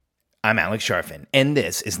I'm Alex Sharfin, and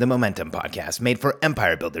this is the Momentum Podcast, made for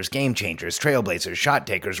empire builders, game changers, trailblazers, shot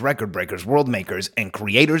takers, record breakers, world makers, and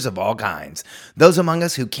creators of all kinds. Those among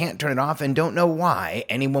us who can't turn it off and don't know why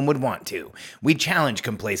anyone would want to. We challenge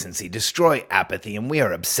complacency, destroy apathy, and we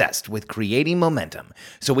are obsessed with creating momentum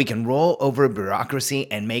so we can roll over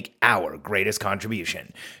bureaucracy and make our greatest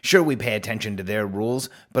contribution. Sure, we pay attention to their rules,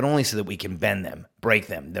 but only so that we can bend them, break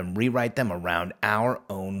them, then rewrite them around our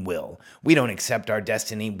own will. We don't accept our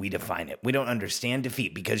destiny, we define it. We don't understand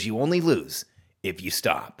defeat because you only lose if you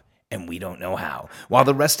stop, and we don't know how. While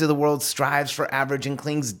the rest of the world strives for average and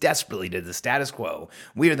clings desperately to the status quo,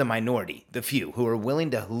 we are the minority, the few, who are willing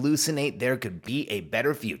to hallucinate there could be a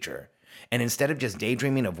better future. And instead of just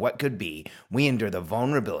daydreaming of what could be, we endure the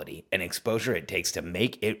vulnerability and exposure it takes to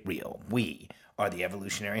make it real. We are the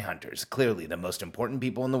evolutionary hunters, clearly the most important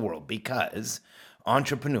people in the world, because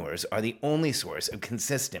entrepreneurs are the only source of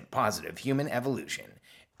consistent, positive human evolution,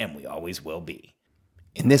 and we always will be.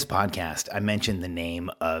 In this podcast, I mentioned the name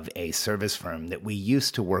of a service firm that we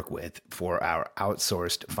used to work with for our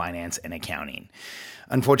outsourced finance and accounting.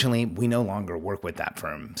 Unfortunately, we no longer work with that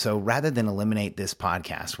firm. So rather than eliminate this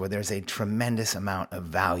podcast where there's a tremendous amount of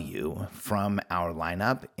value from our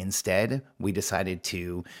lineup, instead, we decided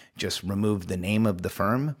to just remove the name of the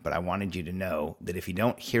firm. But I wanted you to know that if you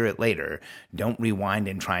don't hear it later, don't rewind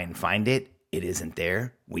and try and find it. It isn't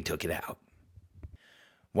there. We took it out.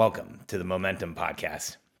 Welcome to the Momentum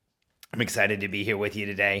Podcast. I'm excited to be here with you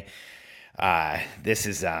today. This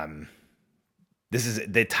is the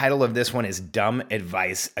title of this one is the dumbest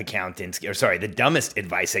advice accountants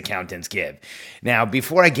give. Now,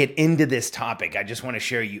 before I get into this topic, I just want to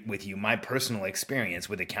share with you my personal experience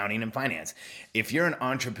with accounting and finance. If you're an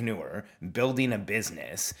entrepreneur building a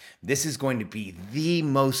business, this is going to be the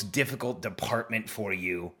most difficult department for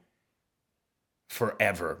you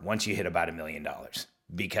forever once you hit about $1 million.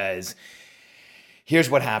 Because here's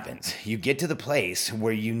what happens. You get to the place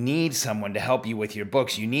where you need someone to help you with your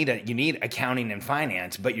books. You need accounting and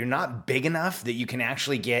finance, but you're not big enough that you can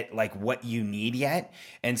actually get like what you need yet.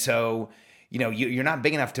 And so, you're not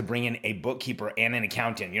big enough to bring in a bookkeeper and an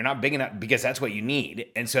accountant. You're not big enough because that's what you need.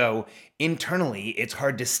 And so internally, it's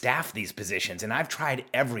hard to staff these positions. And I've tried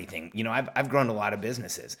everything. I've grown a lot of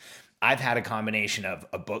businesses. I've had a combination of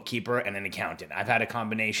a bookkeeper and an accountant. I've had a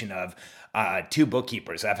combination of two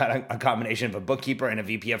bookkeepers. I've had a combination of a bookkeeper and a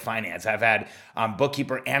VP of finance. I've had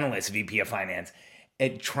bookkeeper, analyst, VP of finance,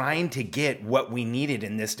 at trying to get what we needed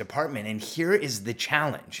in this department. And here is the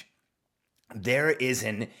challenge. There is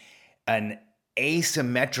an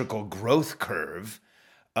asymmetrical growth curve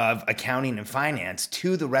of accounting and finance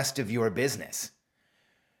to the rest of your business.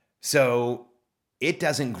 So it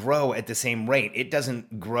doesn't grow at the same rate. It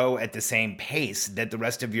doesn't grow at the same pace that the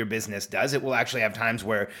rest of your business does. It will actually have times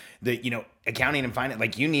where accounting and finance,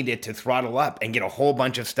 like you need it to throttle up and get a whole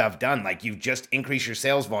bunch of stuff done. Like you've just increased your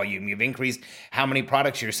sales volume. You've increased how many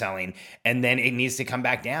products you're selling, and then it needs to come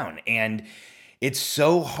back down. And it's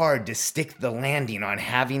so hard to stick the landing on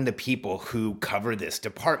having the people who cover this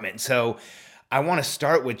department. So I want to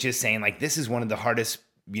start with just saying this is one of the hardest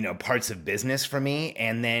parts of business for me.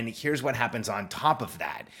 And then here's what happens on top of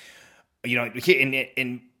that.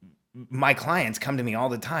 And my clients come to me all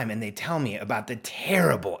the time and they tell me about the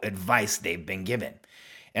terrible advice they've been given.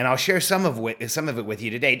 And I'll share some of it with you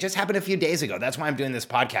today. It just happened a few days ago. That's why I'm doing this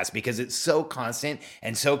podcast, because it's so constant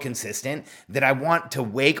and so consistent that I want to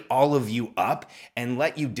wake all of you up and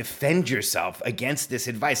let you defend yourself against this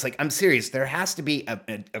advice. I'm serious. There has to be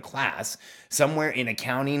a class somewhere in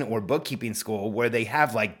accounting or bookkeeping school where they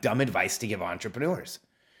have dumb advice to give entrepreneurs,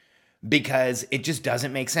 because it just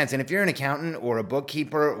doesn't make sense. And if you're an accountant or a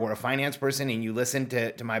bookkeeper or a finance person and you listen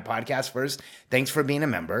to my podcast first, thanks for being a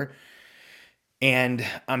member. And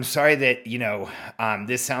I'm sorry that,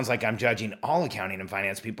 this sounds like I'm judging all accounting and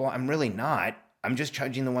finance people. I'm really not. I'm just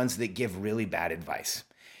judging the ones that give really bad advice.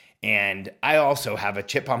 And I also have a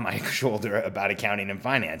chip on my shoulder about accounting and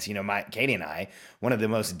finance. Katie and I, one of the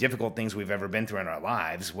most difficult things we've ever been through in our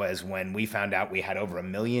lives was when we found out we had over $1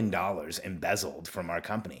 million embezzled from our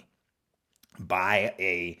company by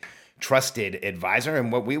a trusted advisor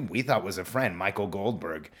and what we thought was a friend, Michael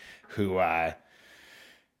Goldberg, who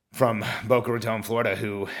from Boca Raton, Florida,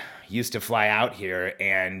 who used to fly out here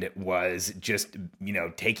and was just,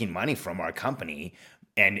 taking money from our company.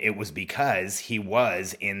 And it was because he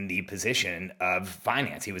was in the position of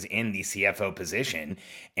finance. He was in the CFO position,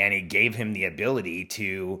 and it gave him the ability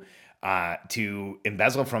to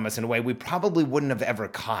embezzle from us in a way we probably wouldn't have ever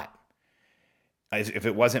caught if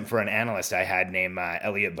it wasn't for an analyst I had named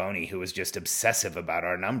Elliot Boney, who was just obsessive about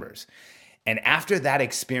our numbers. And after that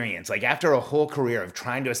experience, like after a whole career of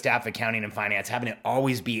trying to staff accounting and finance, having it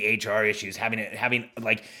always be HR issues,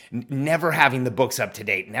 never having the books up to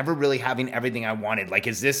date, never really having everything I wanted. Like,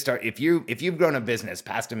 if you've grown a business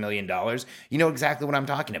past $1 million, you know exactly what I'm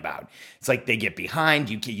talking about. It's like they get behind,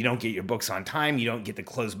 you don't get your books on time, you don't get the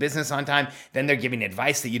closed business on time. Then they're giving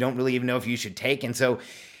advice that you don't really even know if you should take. And so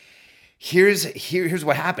here's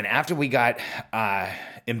what happened. After we got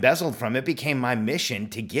embezzled from it, became my mission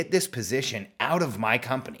to get this position out of my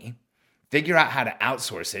company, figure out how to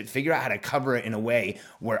outsource it, figure out how to cover it in a way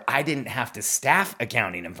where I didn't have to staff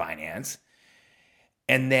accounting and finance.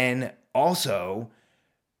 And then also,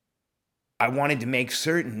 I wanted to make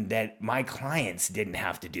certain that my clients didn't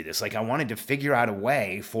have to do this. Like, I wanted to figure out a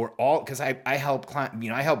way for all, because I help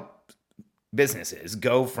businesses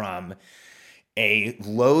go from a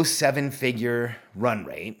low 7-figure run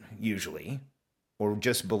rate, usually, or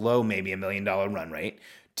just below maybe $1 million run rate,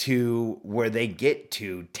 to where they get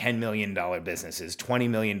to $10 million businesses, $20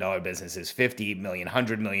 million businesses, $50 million,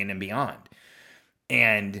 $100 million and beyond.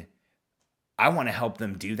 And I want to help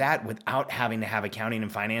them do that without having to have accounting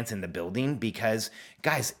and finance in the building, because,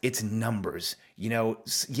 guys, it's numbers.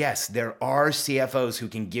 Yes, there are CFOs who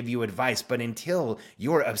can give you advice, but until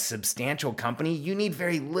you're a substantial company, you need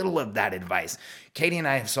very little of that advice. Katie and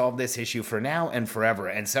I have solved this issue for now and forever,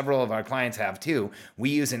 and several of our clients have too. We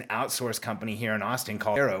use an outsourced company here in Austin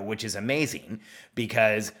called Arrow, which is amazing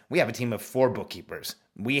because we have a team of 4 bookkeepers.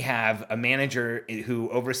 We have a manager who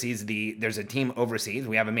oversees there's a team overseas.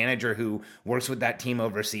 We have a manager who works with that team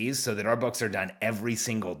overseas so that our books are done every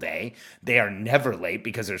single day. They are never late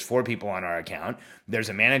because there's 4 people on our account. There's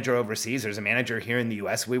a manager overseas. There's a manager here in the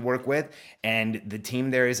US we work with, and the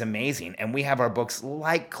team there is amazing. And we have our books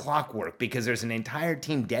like clockwork because there's an entire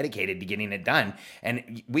team dedicated to getting it done.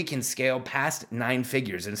 And we can scale past 9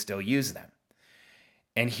 figures and still use them.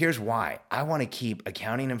 And here's why. I want to keep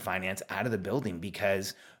accounting and finance out of the building,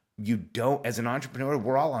 because as an entrepreneur,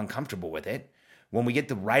 we're all uncomfortable with it. When we get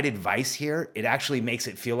the right advice here, it actually makes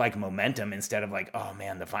it feel like momentum instead of like, oh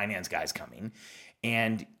man, the finance guy's coming.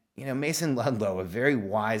 And, Mason Ludlow, a very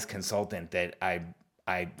wise consultant that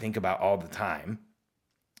I think about all the time,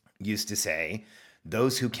 used to say,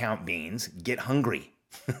 those who count beans get hungry.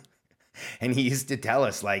 And he used to tell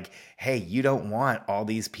us, like, hey, you don't want all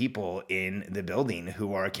these people in the building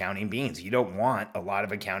who are accounting beans. You don't want a lot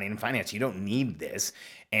of accounting and finance. You don't need this.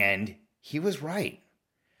 And he was right.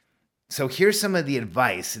 So here's some of the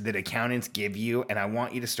advice that accountants give you, and I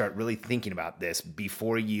want you to start really thinking about this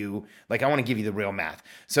before I want to give you the real math.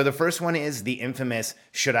 So the first one is the infamous,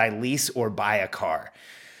 should I lease or buy a car?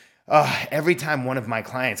 Every time one of my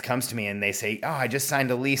clients comes to me and they say, I just signed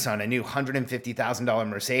a lease on a new $150,000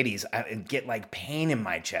 Mercedes, I get like pain in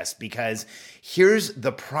my chest, because here's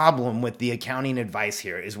the problem with the accounting advice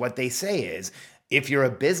here is what they say is, if you're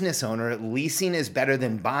a business owner, leasing is better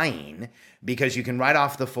than buying because you can write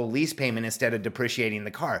off the full lease payment instead of depreciating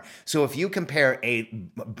the car. So if you compare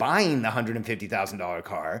buying the $150,000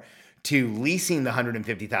 car to leasing the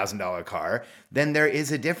 $150,000 car, then there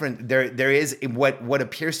is a difference. There is what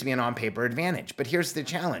appears to be an on-paper advantage. But here's the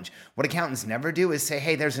challenge. What accountants never do is say,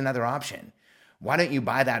 hey, there's another option. Why don't you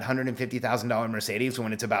buy that $150,000 Mercedes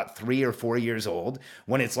when it's about 3 or 4 years old,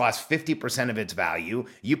 when it's lost 50% of its value,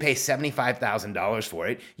 you pay $75,000 for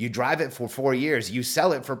it, you drive it for 4 years, you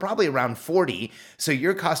sell it for probably around 40, so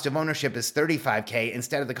your cost of ownership is $35K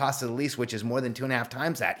instead of the cost of the lease, which is more than 2.5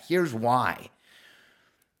 times that. Here's why.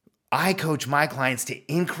 I coach my clients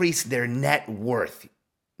to increase their net worth.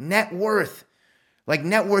 Net worth. Like,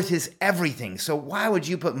 net worth is everything. So why would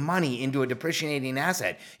you put money into a depreciating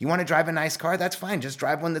asset? You want to drive a nice car? That's fine. Just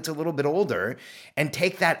drive one that's a little bit older and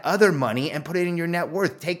take that other money and put it in your net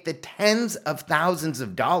worth. Take the tens of thousands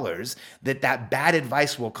of dollars that bad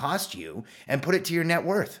advice will cost you and put it to your net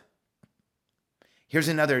worth. Here's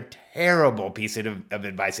another terrible piece of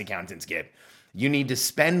advice accountants give. You need to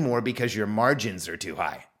spend more because your margins are too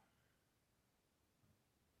high.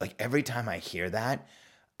 Like, every time I hear that,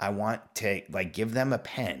 I want to give them a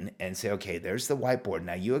pen and say, okay, there's the whiteboard.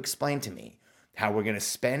 Now you explain to me how we're going to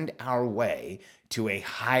spend our way to a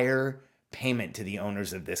higher payment to the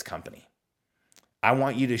owners of this company. I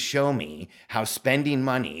want you to show me how spending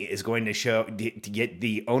money is going to get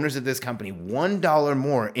the owners of this company $1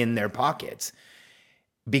 more in their pockets,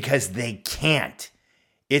 because they can't.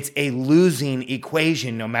 It's a losing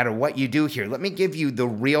equation no matter what you do here. Let me give you the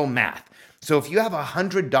real math. So if you have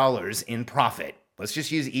 $100 in profit, let's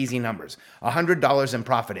just use easy numbers, $100 in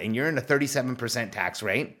profit, and you're in a 37% tax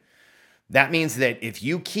rate, that means that if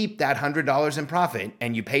you keep that $100 in profit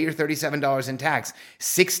and you pay your $37 in tax,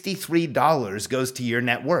 $63 goes to your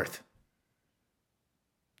net worth.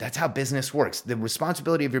 That's how business works. The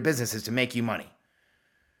responsibility of your business is to make you money.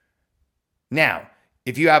 Now,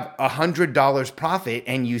 if you have $100 profit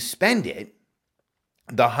and you spend it,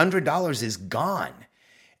 the $100 is gone.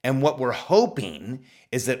 And what we're hoping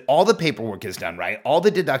is that all the paperwork is done right, all the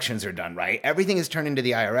deductions are done right, everything is turned into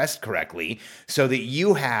the IRS correctly, so that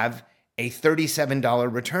you have a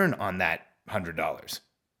 $37 return on that $100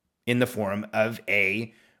 in the form of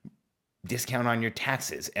a discount on your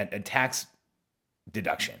taxes, a tax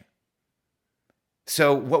deduction.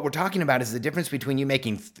 So what we're talking about is the difference between you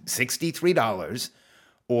making $63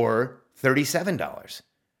 or $37.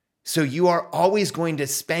 So you are always going to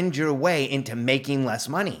spend your way into making less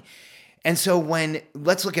money. And so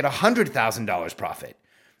let's look at $100,000 profit.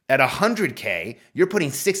 At $100K, you're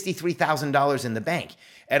putting $63,000 in the bank.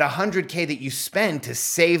 At $100K that you spend to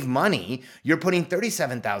save money, you're putting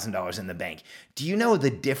 $37,000 in the bank. Do you know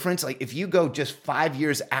the difference? Like if you go just 5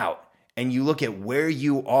 years out and you look at where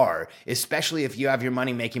you are, especially if you have your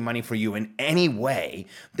money making money for you in any way,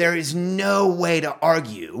 there is no way to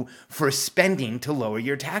argue for spending to lower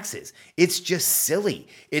your taxes. It's just silly.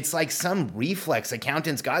 It's like some reflex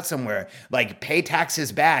accountants got somewhere, like pay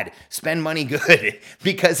taxes bad, spend money good,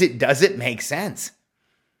 because it doesn't make sense.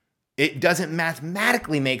 It doesn't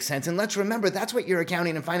mathematically make sense. And let's remember, that's what your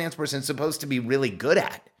accounting and finance person is supposed to be really good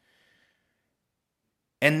at.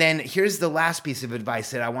 And then here's the last piece of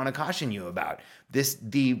advice that I want to caution you about.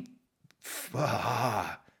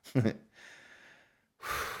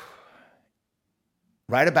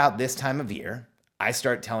 Right about this time of year, I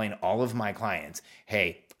start telling all of my clients,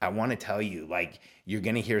 hey, I want to tell you, like, you're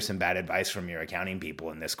going to hear some bad advice from your accounting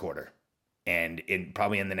people in this quarter and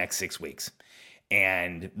probably in the next 6 weeks.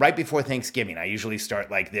 And right before Thanksgiving, I usually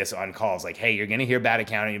start like this on calls, like, hey, you're going to hear bad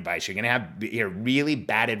accounting advice. You're going to hear really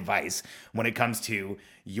bad advice when it comes to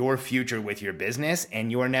your future with your business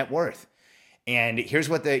and your net worth. And here's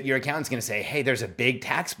what your accountant's going to say. Hey, there's a big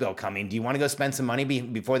tax bill coming. Do you want to go spend some money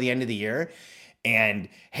before the end of the year? And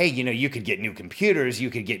hey, you could get new computers, you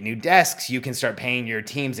could get new desks, you can start paying your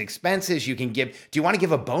team's expenses, do you want to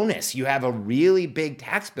give a bonus? You have a really big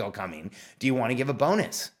tax bill coming. Do you want to give a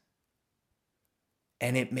bonus?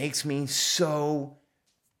 And it makes me so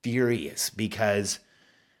furious because,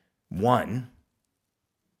 one,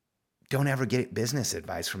 don't ever get business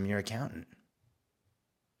advice from your accountant.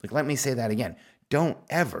 Like, let me say that again. Don't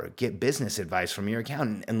ever get business advice from your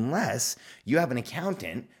accountant unless you have an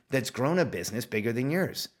accountant that's grown a business bigger than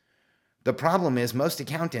yours. The problem is most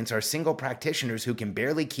accountants are single practitioners who can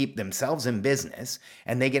barely keep themselves in business,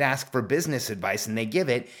 and they get asked for business advice and they give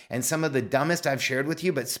it. And some of the dumbest I've shared with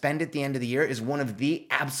you, but spend at the end of the year, is one of the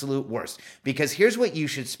absolute worst. Because here's what you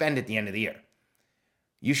should spend at the end of the year.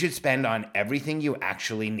 You should spend on everything you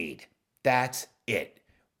actually need. That's it.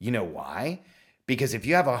 You know why? Because if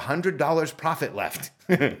you have $100 profit left,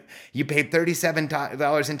 you paid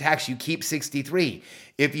 $37 in tax, you keep $63.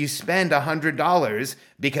 If you spend $100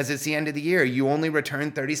 because it's the end of the year, you only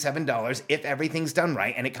return $37 if everything's done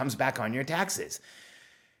right and it comes back on your taxes.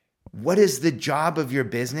 What is the job of your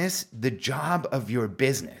business? The job of your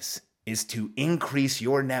business is to increase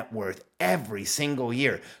your net worth every single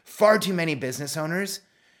year. Far too many business owners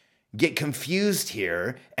get confused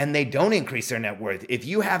here and they don't increase their net worth. If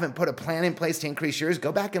you haven't put a plan in place to increase yours,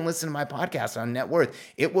 go back and listen to my podcast on net worth.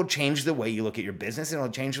 It will change the way you look at your business and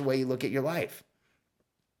it'll change the way you look at your life.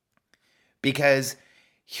 Because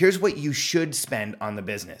here's what you should spend on the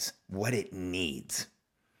business, what it needs.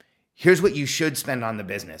 Here's what you should spend on the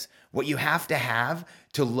business, what you have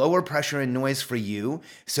to lower pressure and noise for you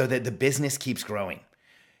so that the business keeps growing.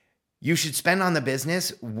 You should spend on the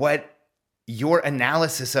business what your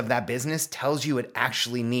analysis of that business tells you it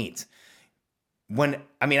actually needs.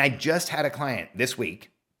 I just had a client this week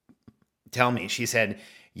tell me, she said,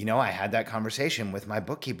 I had that conversation with my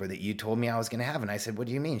bookkeeper that you told me I was going to have. And I said, what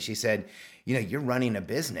do you mean? She said, you're running a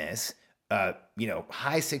business, high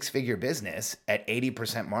 6-figure business at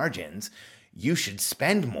 80% margins. You should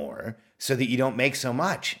spend more so that you don't make so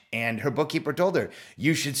much. And her bookkeeper told her,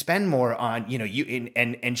 you should spend more on,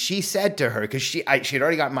 and she said to her, because she had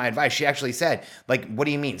already gotten my advice. She actually said, like, what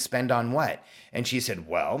do you mean? Spend on what? And she said,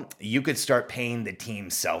 well, you could start paying the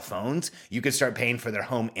team's cell phones. You could start paying for their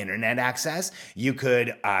home internet access. You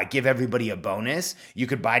could give everybody a bonus. You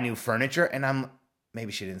could buy new furniture. And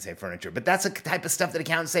maybe she didn't say furniture, but that's the type of stuff that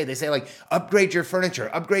accountants say. They say, like, upgrade your furniture,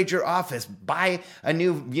 upgrade your office, buy a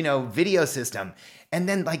new, video system. And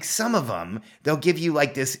then, like, some of them, they'll give you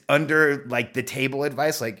like this under like the table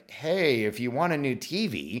advice, like, hey, if you want a new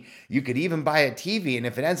TV, you could even buy a TV. And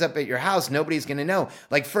if it ends up at your house, nobody's going to know.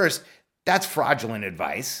 Like, first, that's fraudulent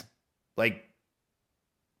advice. Like,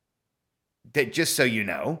 that, just so you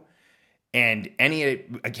know. And any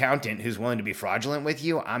accountant who's willing to be fraudulent with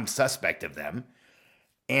you, I'm suspect of them.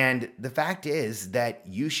 And the fact is that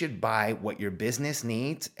you should buy what your business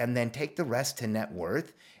needs and then take the rest to net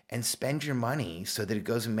worth and spend your money so that it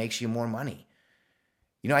goes and makes you more money.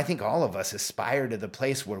 I think all of us aspire to the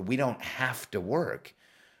place where we don't have to work.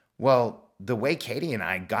 Well, the way Katie and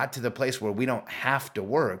I got to the place where we don't have to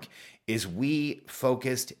work is we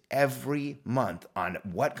focused every month on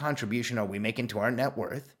what contribution are we making to our net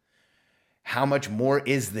worth, how much more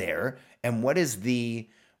is there, and what is the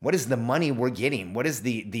money we're getting? What is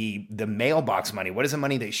the mailbox money? What is the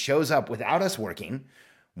money that shows up without us working?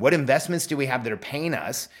 What investments do we have that are paying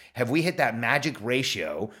us? Have we hit that magic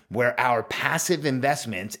ratio where our passive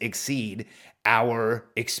investments exceed our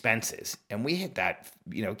expenses? And we hit that,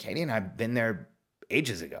 Katie and I have been there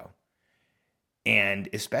ages ago. And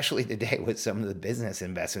especially today with some of the business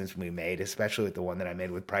investments we made, especially with the one that I made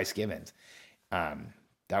with Price Givens, that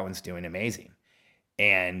one's doing amazing.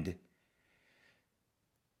 And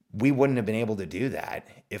we wouldn't have been able to do that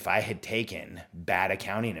if I had taken bad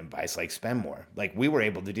accounting advice like spend more. Like, we were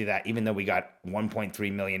able to do that even though we got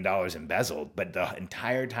 $1.3 million embezzled, but the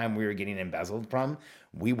entire time we were getting embezzled from,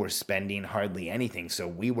 we were spending hardly anything. So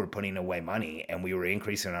we were putting away money and we were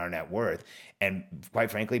increasing our net worth. And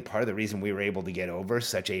quite frankly, part of the reason we were able to get over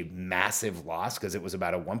such a massive loss, because it was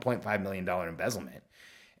about a $1.5 million embezzlement.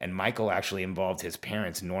 And Michael actually involved his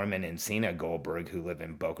parents, Norman and Sina Goldberg, who live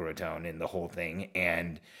in Boca Raton, in the whole thing.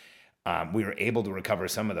 And we were able to recover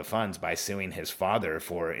some of the funds by suing his father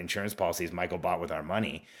for insurance policies Michael bought with our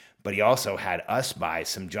money. But he also had us buy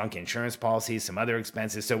some junk insurance policies, some other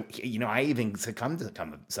expenses. So, I even succumbed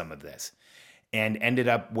to some of this and ended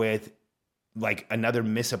up with like another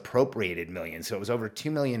misappropriated million. So it was over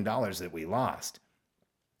 $2 million that we lost.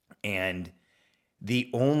 And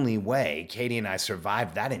the only way Katie and I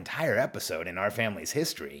survived that entire episode in our family's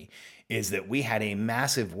history is that we had a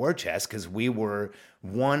massive war chest because we were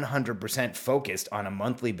 100% focused on a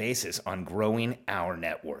monthly basis on growing our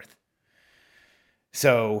net worth.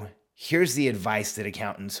 So here's the advice that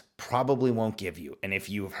accountants probably won't give you. And if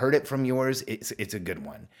you've heard it from yours, it's a good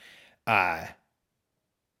one.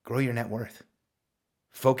 Grow your net worth.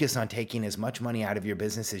 Focus on taking as much money out of your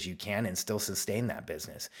business as you can and still sustain that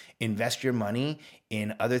business. Invest your money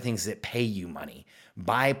in other things that pay you money.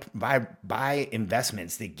 Buy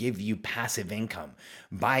investments that give you passive income.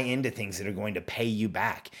 Buy into things that are going to pay you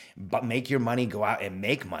back. But make your money go out and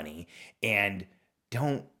make money. And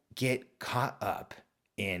don't get caught up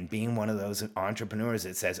in being one of those entrepreneurs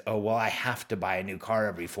that says, oh, well, I have to buy a new car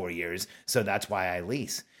every 4 years, so that's why I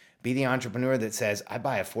lease. Be the entrepreneur that says, I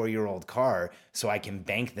buy a 4-year-old car so I can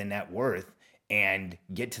bank the net worth and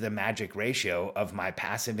get to the magic ratio of my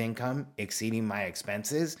passive income exceeding my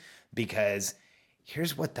expenses. Because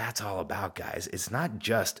here's what that's all about, guys. It's not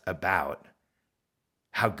just about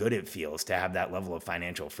how good it feels to have that level of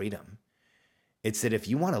financial freedom. It's that if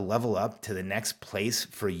you want to level up to the next place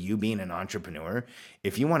for you being an entrepreneur,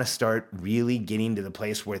 if you want to start really getting to the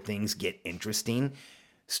place where things get interesting,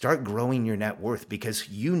 start growing your net worth, because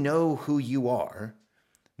you know who you are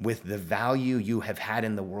with the value you have had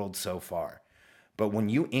in the world so far. But when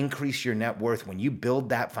you increase your net worth, when you build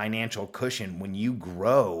that financial cushion, when you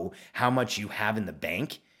grow how much you have in the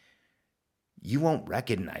bank, you won't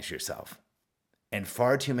recognize yourself. And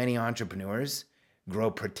far too many entrepreneurs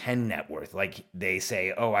grow pretend net worth. Like they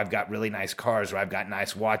say, oh, I've got really nice cars, or I've got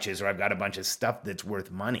nice watches, or I've got a bunch of stuff that's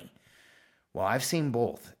worth money. Well, I've seen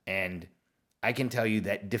both. And I can tell you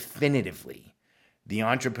that definitively, the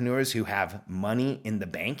entrepreneurs who have money in the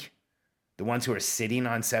bank, the ones who are sitting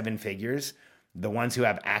on 7 figures, the ones who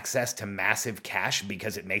have access to massive cash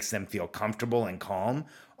because it makes them feel comfortable and calm,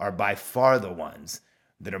 are by far the ones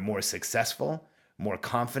that are more successful, more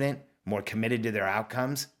confident, more committed to their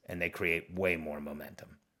outcomes, and they create way more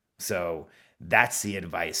momentum. So that's the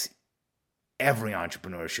advice every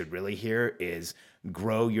entrepreneur should really hear, is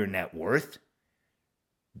grow your net worth.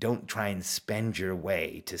 Don't try and spend your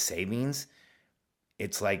way to savings.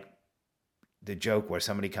 It's like the joke where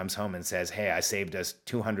somebody comes home and says, hey, I saved us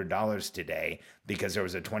 $200 today because there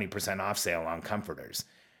was a 20% off sale on comforters.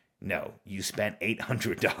 No, you spent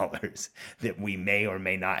 $800 that we may or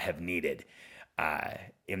may not have needed.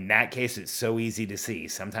 In that case, it's so easy to see.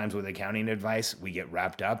 Sometimes with accounting advice, we get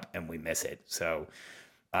wrapped up and we miss it. So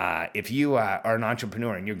if you are an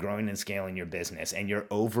entrepreneur and you're growing and scaling your business and you're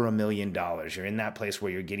over $1 million, you're in that place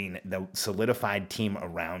where you're getting the solidified team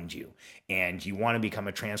around you and you want to become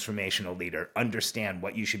a transformational leader, understand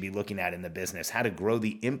what you should be looking at in the business, how to grow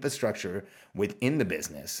the infrastructure within the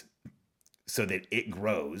business so that it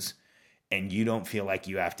grows and you don't feel like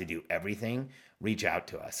you have to do everything, reach out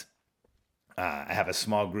to us. I have a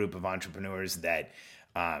small group of entrepreneurs that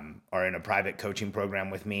are in a private coaching program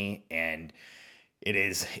with me, and it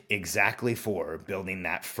is exactly for building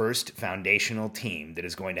that first foundational team that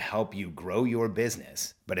is going to help you grow your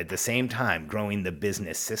business, but at the same time, growing the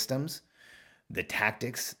business systems, the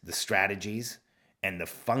tactics, the strategies, and the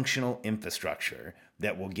functional infrastructure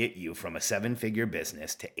that will get you from a 7-figure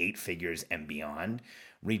business to 8 figures and beyond.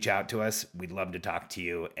 Reach out to us. We'd love to talk to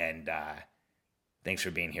you. And thanks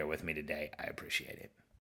for being here with me today. I appreciate it.